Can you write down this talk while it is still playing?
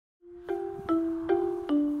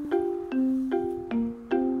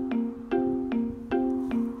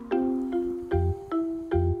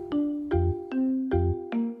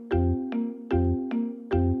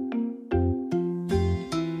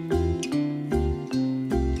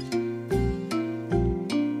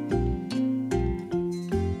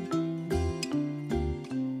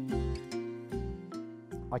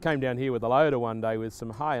came down here with a loader one day with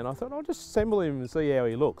some hay, and I thought I'll just assemble him and see how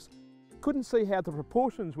he looks. Couldn't see how the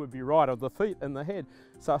proportions would be right of the feet and the head,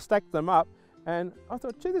 so I stacked them up and I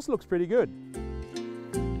thought, gee, this looks pretty good.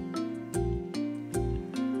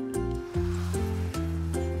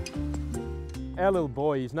 Our little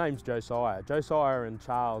boy, his name's Josiah. Josiah and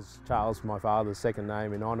Charles, my father's second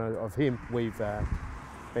name, in honour of him. We've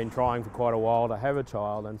been trying for quite a while to have a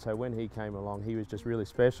child, and so when he came along, he was just really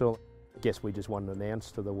special. I guess we just wanted to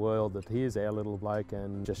announce to the world that here's our little bloke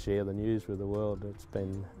and just share the news with the world. It's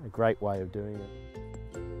been a great way of doing it.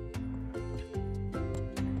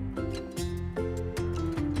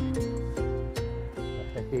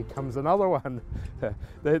 Here comes another one.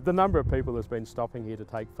 The number of people that's been stopping here to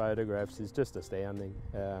take photographs is just astounding.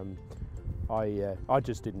 I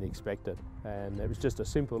just didn't expect it, and it was just a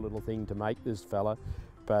simple little thing to make this fella,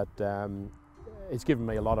 but it's given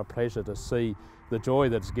me a lot of pleasure to see the joy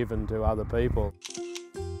that's given to other people.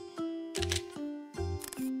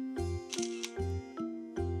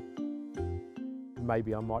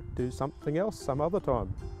 Maybe I might do something else some other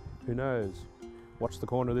time. Who knows? Watch the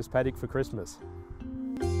corner of this paddock for Christmas.